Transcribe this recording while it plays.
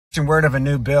Word of a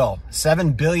new bill,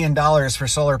 $7 billion for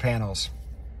solar panels.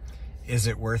 Is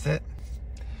it worth it?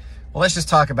 Well, let's just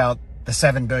talk about the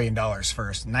 $7 billion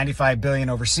first. $95 billion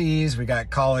overseas. We got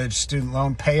college student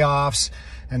loan payoffs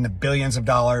and the billions of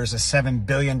dollars, a $7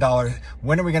 billion.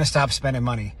 When are we going to stop spending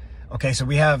money? Okay, so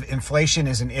we have inflation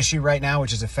is an issue right now,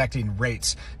 which is affecting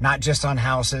rates, not just on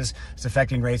houses. It's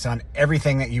affecting rates on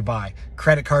everything that you buy.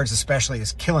 Credit cards especially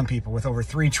is killing people with over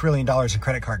 $3 trillion in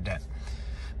credit card debt.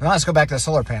 Now let's go back to the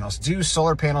solar panels. Do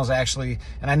solar panels actually,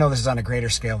 and I know this is on a greater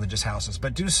scale than just houses,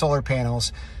 but do solar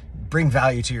panels bring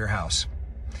value to your house?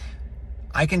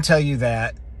 I can tell you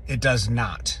that it does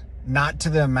not to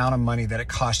the amount of money that it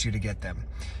costs you to get them.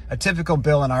 A typical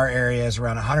bill in our area is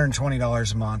around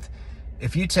 $120 a month.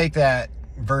 If you take that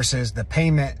versus the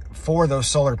payment for those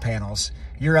solar panels,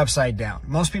 you're upside down.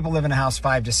 Most people live in a house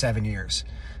 5 to 7 years.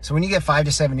 So when you get 5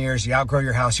 to 7 years, you outgrow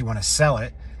your house, you want to sell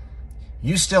it,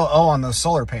 you still owe on those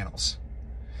solar panels.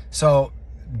 So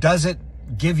does it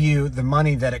give you the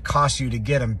money that it costs you to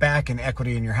get them back in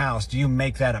equity in your house? Do you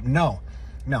make that up? No.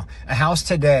 A house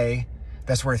today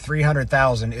that's worth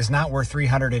 $300,000 is not worth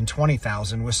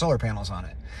 $320,000 with solar panels on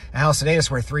it. A house today that's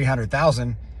worth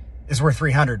 $300,000 is worth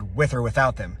 $300,000 with or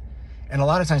without them. And a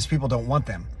lot of times people don't want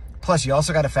them. Plus, you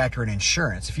also got to factor in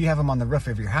insurance. If you have them on the roof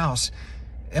of your house,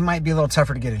 it might be a little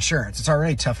tougher to get insurance. It's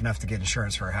already tough enough to get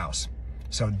insurance for a house.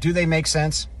 So do they make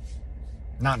sense?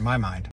 Not in my mind.